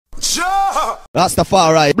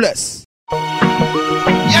Rastafari, bless.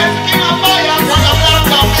 Yes, king of fire, God of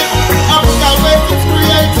love, Africa waves its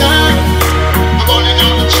creator. I'm burning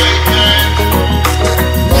out the chain, man.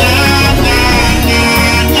 Na na na na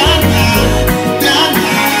na na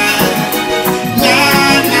na na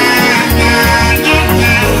na na na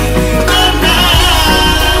na.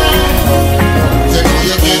 You know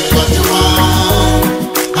you get what you want.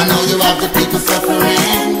 I know you have the people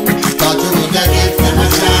suffering. Thought you would have given them a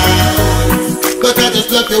chance, but I just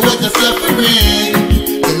left you with the suffering.